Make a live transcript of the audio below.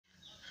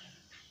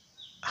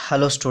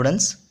Hello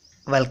students,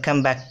 welcome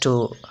back to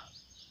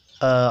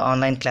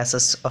online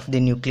classes of the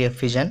nuclear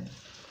fission,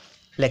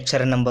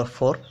 lecture number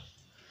 4.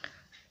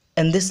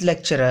 In this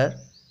lecture,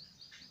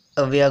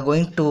 we are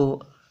going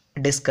to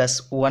discuss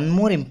one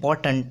more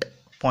important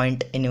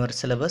point in your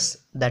syllabus,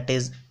 that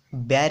is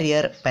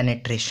barrier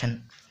penetration.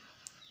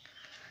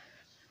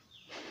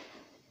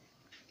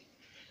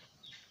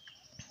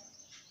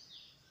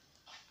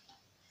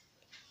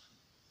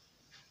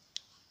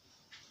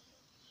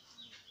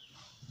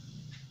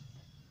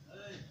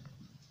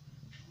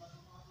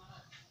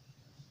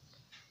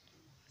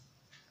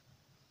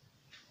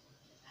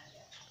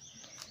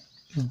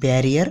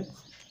 Barrier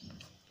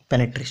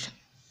penetration.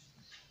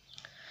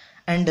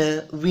 And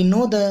we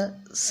know the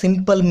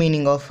simple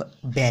meaning of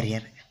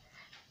barrier.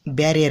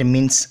 Barrier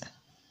means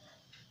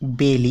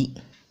ಬೇಲಿ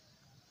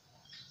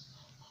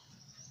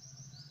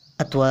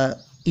ಅಥವಾ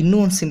ಇನ್ನೂ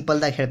ಒಂದು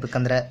ಸಿಂಪಲ್ದಾಗಿ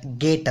ಹೇಳ್ಬೇಕಂದ್ರೆ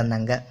gate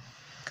ಅನ್ನಂಗೆ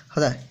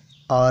ಹೌದಾ,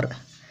 R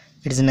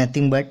it is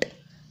nothing but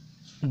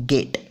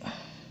gate.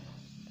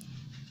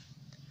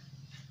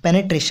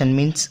 Penetration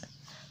means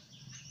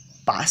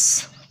pass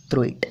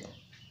through it,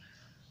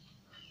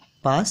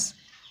 pass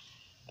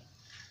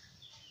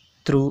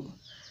through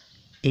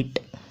it.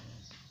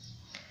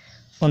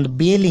 ಒಂದು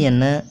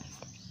ಬೇಲಿಯನ್ನು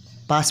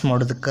pass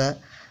ಮಾಡೋದಕ್ಕೆ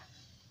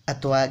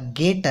ಅಥವಾ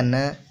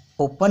ಗೇಟನ್ನು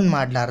ಓಪನ್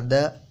ಮಾಡಲಾರ್ದ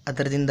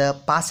ಅದರದಿಂದ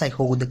ಪಾಸಾಗಿ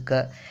ಹೋಗೋದಕ್ಕೆ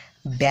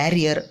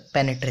ಬ್ಯಾರಿಯರ್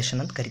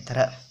ಪೆನೆಟ್ರೇಷನ್ ಅಂತ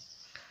ಕರೀತಾರೆ.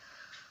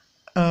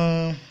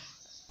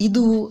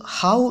 ಇದು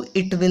how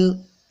it will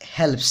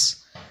helps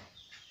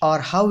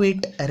R how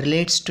it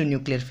relates to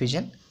nuclear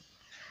fission.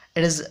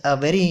 It is a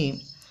very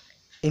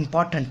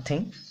important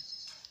thing.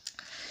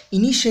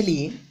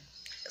 Initially,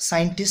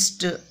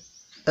 scientists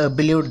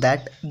believed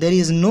that there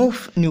is no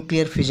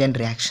nuclear fission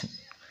reaction.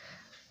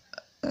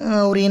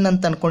 ಅವ್ರು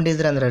ಏನಂತ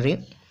ಅಂದ್ಕೊಂಡಿದ್ರು ಅಂದ್ರೆ ರೀ,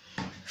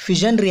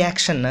 fission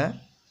reaction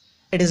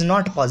it is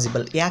not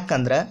possible.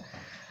 ಯಾಕಂದ್ರೆ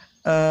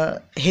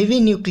heavy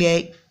nuclei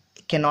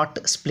cannot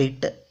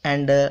split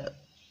and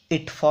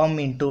it form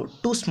into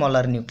two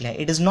smaller nuclei.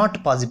 It is not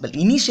possible.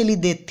 Initially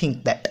they think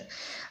that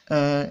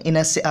in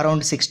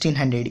around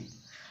 1600.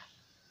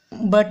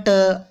 But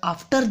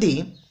after the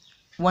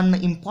one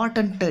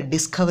important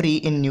discovery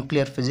in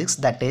nuclear physics,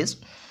 that is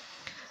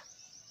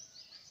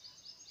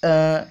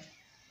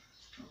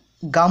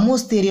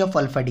Gamo's theory of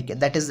alpha decay,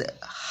 that is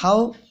how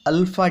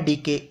alpha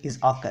decay is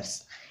occurs,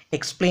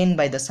 explained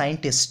by the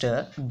scientist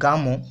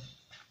Gamow.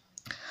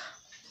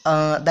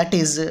 That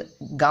is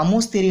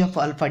Gamo's theory of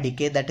alpha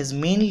decay, that is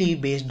mainly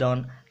based on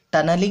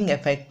tunneling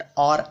effect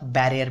or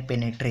barrier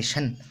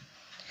penetration.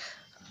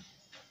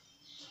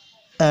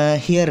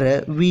 Here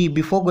we,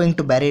 before going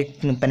to barrier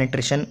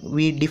penetration,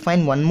 we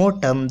define one more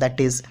term, that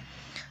is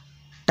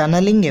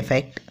tunneling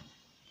effect.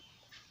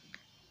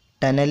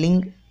 Tunneling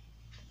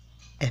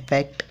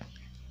effect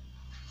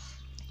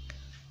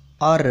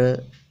or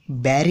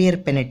barrier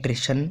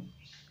penetration.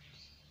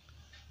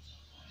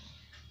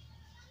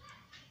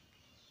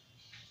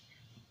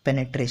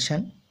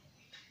 Penetration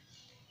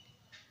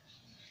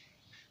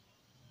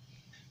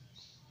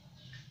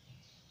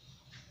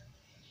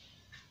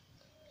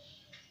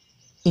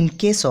in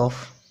case of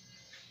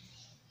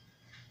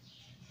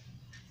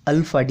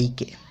alpha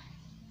decay.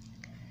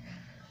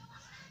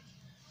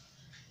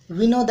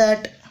 We know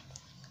that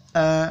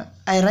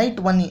I write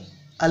one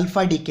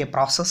alpha decay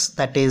process,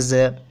 that is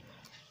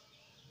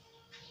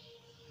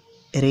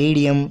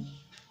radium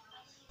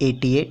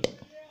 88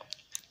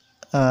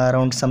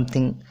 around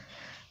something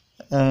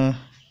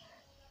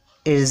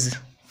is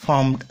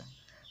formed.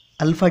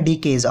 Alpha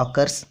decay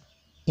occurs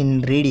in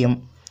radium.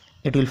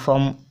 It will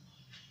form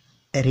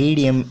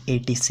radium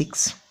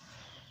 86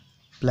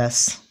 plus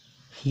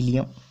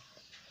helium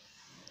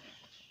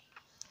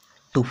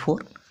 24.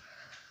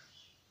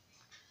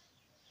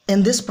 In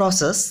this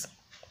process,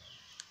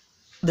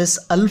 this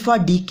alpha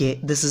decay,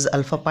 this is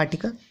alpha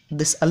particle,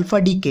 this alpha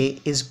decay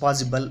is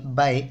possible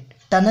by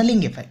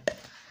tunneling effect.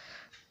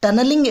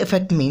 Tunneling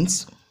effect means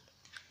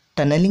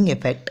tunneling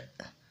effect.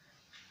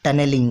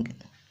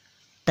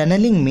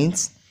 Tunneling means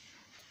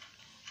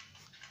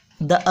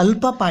the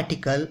alpha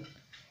particle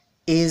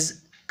is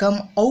come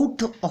out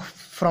of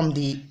from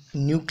the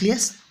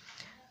nucleus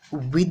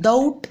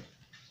without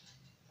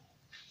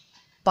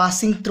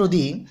passing through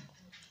the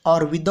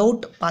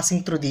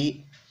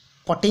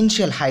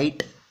potential height,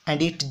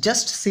 and it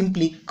just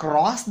simply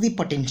cross the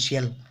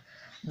potential.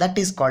 That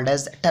is called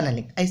as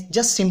tunneling. I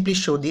just simply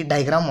show the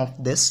diagram of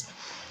this.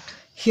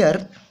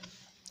 Here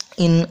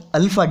in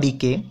alpha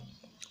decay,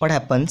 what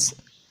happens,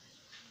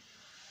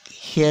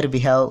 here we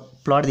have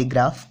plot the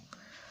graph.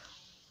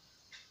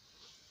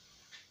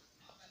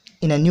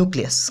 In a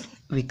nucleus,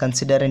 we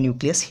consider a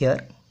nucleus here.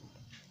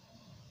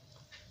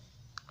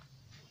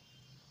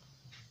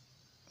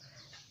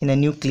 In a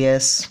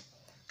nucleus,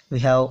 we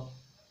have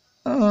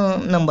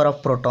number of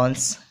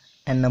protons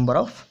and number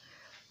of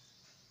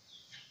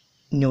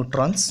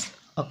neutrons.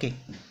 Okay,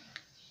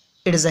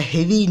 it is a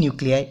heavy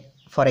nuclei.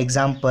 For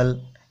example,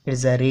 it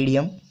is a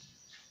radium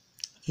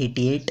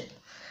 88.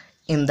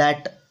 In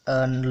that,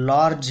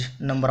 large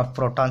number of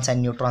protons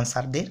and neutrons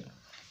are there.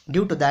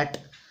 Due to that,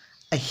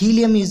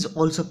 helium is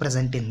also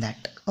present in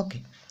that.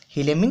 Okay,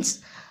 helium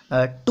means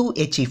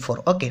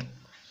 2He4. Okay,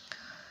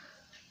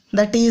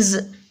 that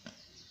is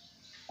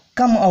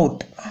come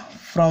out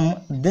from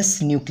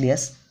this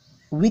nucleus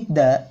with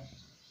the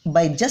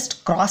by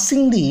just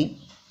crossing the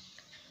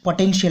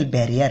potential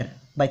barrier.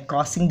 By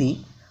crossing the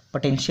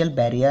potential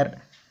barrier,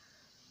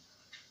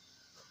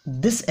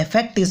 this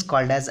effect is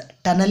called as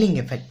tunneling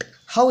effect.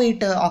 How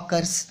it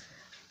occurs?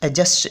 I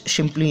just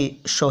simply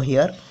show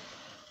here.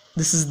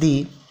 This is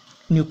the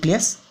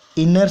nucleus,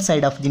 inner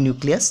side of the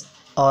nucleus,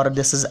 or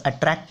this is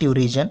attractive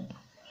region.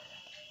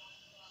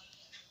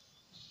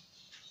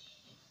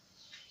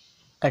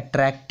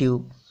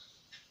 Attractive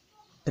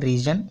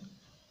region,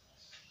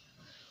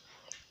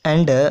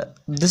 and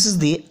this is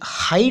the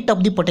height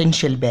of the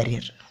potential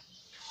barrier.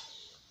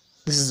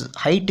 This is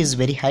height is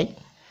very high.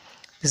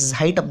 This is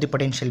height of the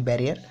potential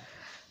barrier,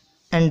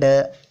 and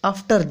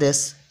after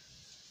this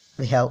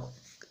we have,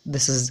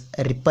 this is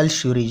a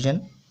repulsive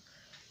region.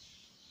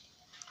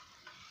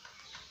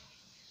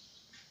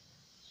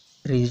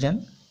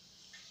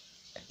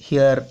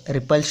 Here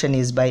repulsion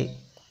is by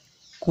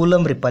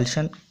Coulomb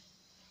repulsion,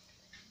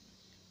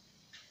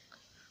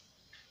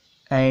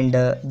 and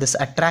this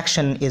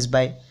attraction is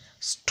by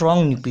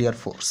strong nuclear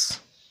force.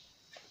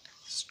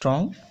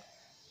 Strong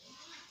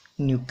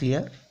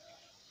nuclear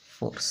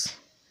force.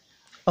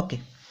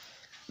 Okay,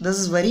 this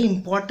is very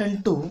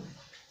important to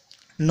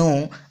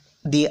know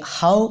the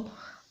how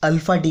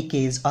alpha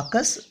decays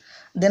occurs.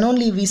 Then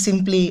only we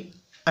simply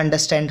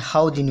understand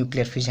how the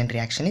nuclear fission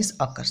reaction is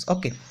occurs.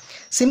 Okay,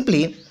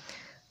 simply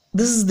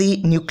this is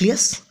the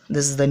nucleus.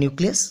 This is the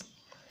nucleus.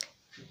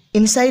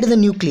 Inside the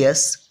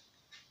nucleus,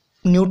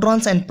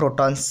 neutrons and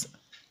protons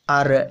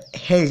are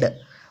held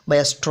by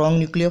a strong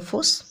nuclear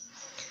force.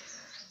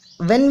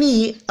 When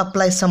we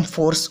apply some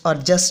force or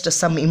just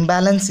some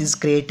imbalance is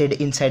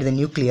created inside the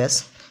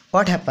nucleus,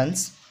 what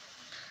happens?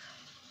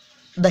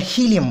 The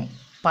helium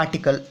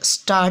particle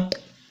start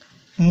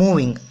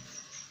moving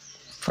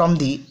from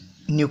the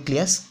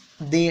nucleus.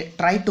 They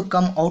try to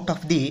come out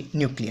of the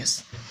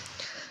nucleus.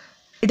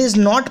 It is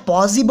not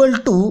possible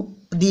to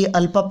the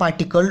alpha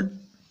particle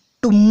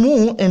to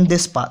move in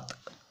this path.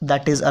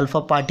 That is,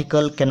 alpha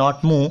particle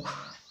cannot move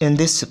in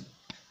this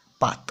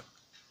path.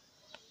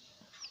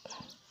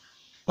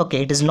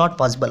 Okay, it is not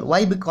possible.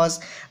 Why? Because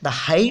the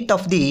height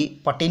of the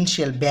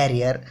potential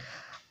barrier,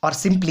 or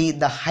simply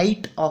the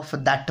height of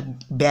that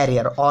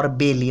barrier or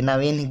ಬೇಲಿ,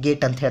 ನಾವೇನು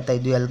gate ಅಂತ ಹೇಳ್ತಾ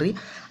ಇದ್ವಿ ಅಲ್ರಿ,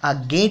 ಆ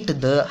gate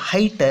the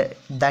height,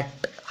 that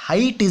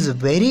height is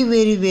very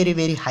very very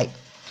very high.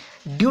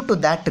 Due to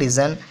that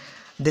reason,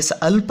 this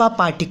alpha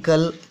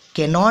particle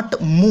cannot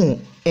move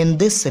in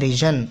this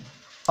region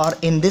or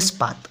in this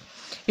path.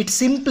 It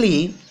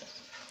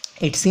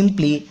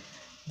simply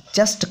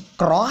just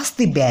cross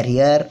the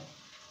barrier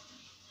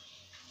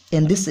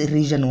in this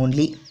region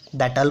only.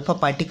 That alpha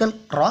particle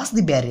cross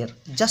the barrier,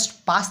 just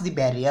pass the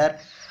barrier.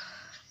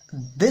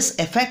 This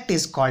effect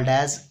is called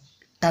as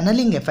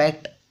tunneling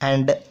effect,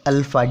 and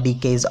alpha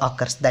decays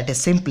occurs. That is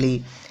simply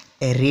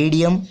a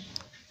radium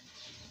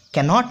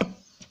cannot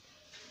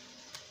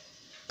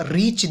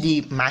reach the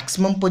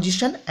maximum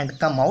position and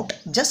come out,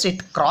 just it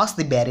cross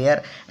the barrier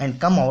and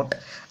come out.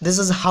 This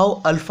is how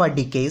alpha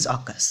decays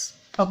occurs.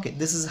 Okay,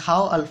 this is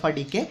how alpha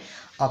decay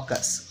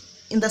occurs.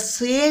 In the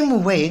same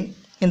way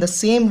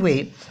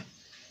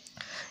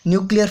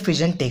nuclear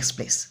fission takes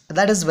place.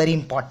 That is very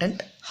important.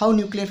 How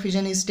nuclear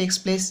fission takes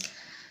place?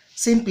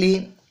 Simply,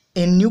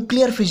 in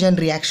nuclear fission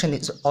reaction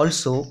is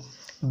also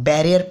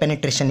barrier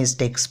penetration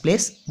takes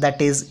place. That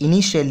is,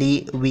 initially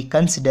we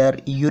consider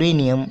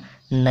uranium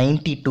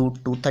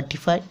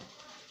 92-235.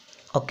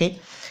 Okay,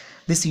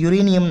 this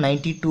uranium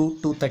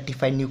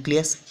 92-235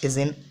 nucleus is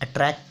in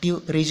attractive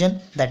region.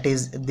 That is,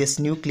 this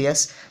nucleus,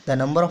 the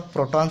number of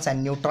protons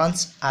and neutrons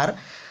are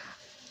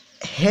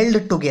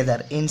held together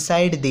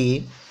inside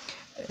the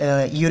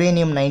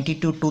uranium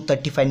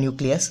 92-235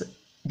 nucleus.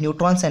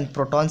 Neutrons and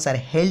protons are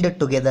held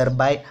together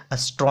by a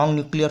strong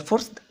nuclear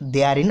force.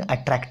 They are in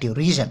attractive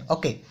region.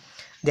 Okay,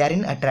 they are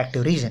in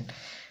attractive region.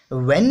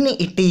 When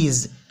it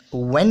is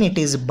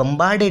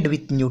bombarded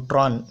with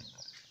neutron,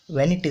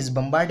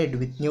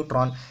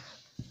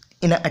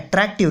 in an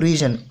attractive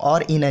region or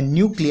in a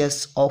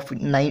nucleus of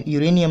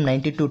uranium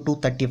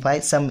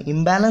 92-235, some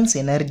imbalance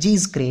energy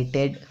is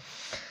created.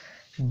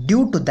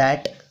 Due to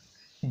that,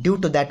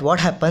 what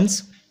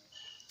happens?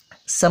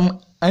 Some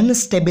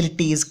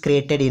instability is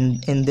created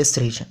in this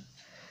region.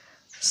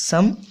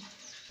 Some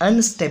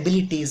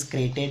instability is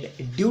created.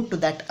 Due to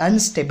that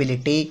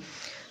instability,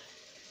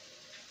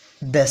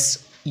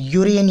 this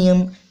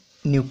uranium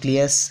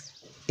nucleus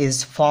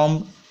is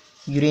formed,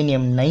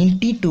 uranium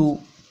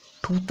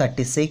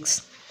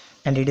 92-236,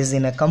 and it is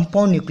in a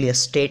compound nucleus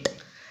state,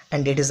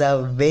 and it is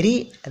a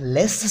very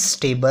less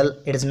stable.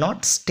 It is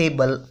not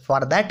stable. For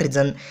that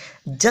reason,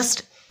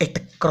 just it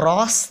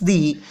cross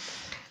the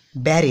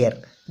barrier,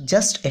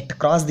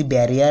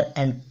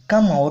 and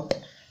come out,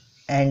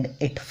 and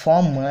it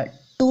form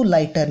two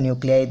lighter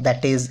nuclei,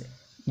 that is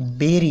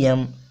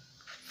barium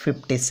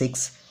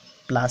 56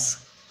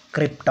 plus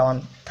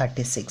krypton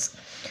 36.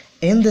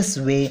 In this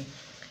way,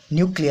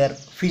 nuclear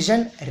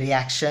fission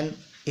reaction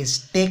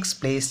is takes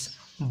place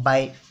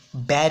by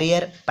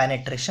barrier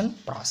penetration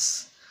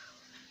process.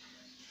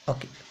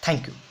 Okay,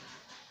 thank you.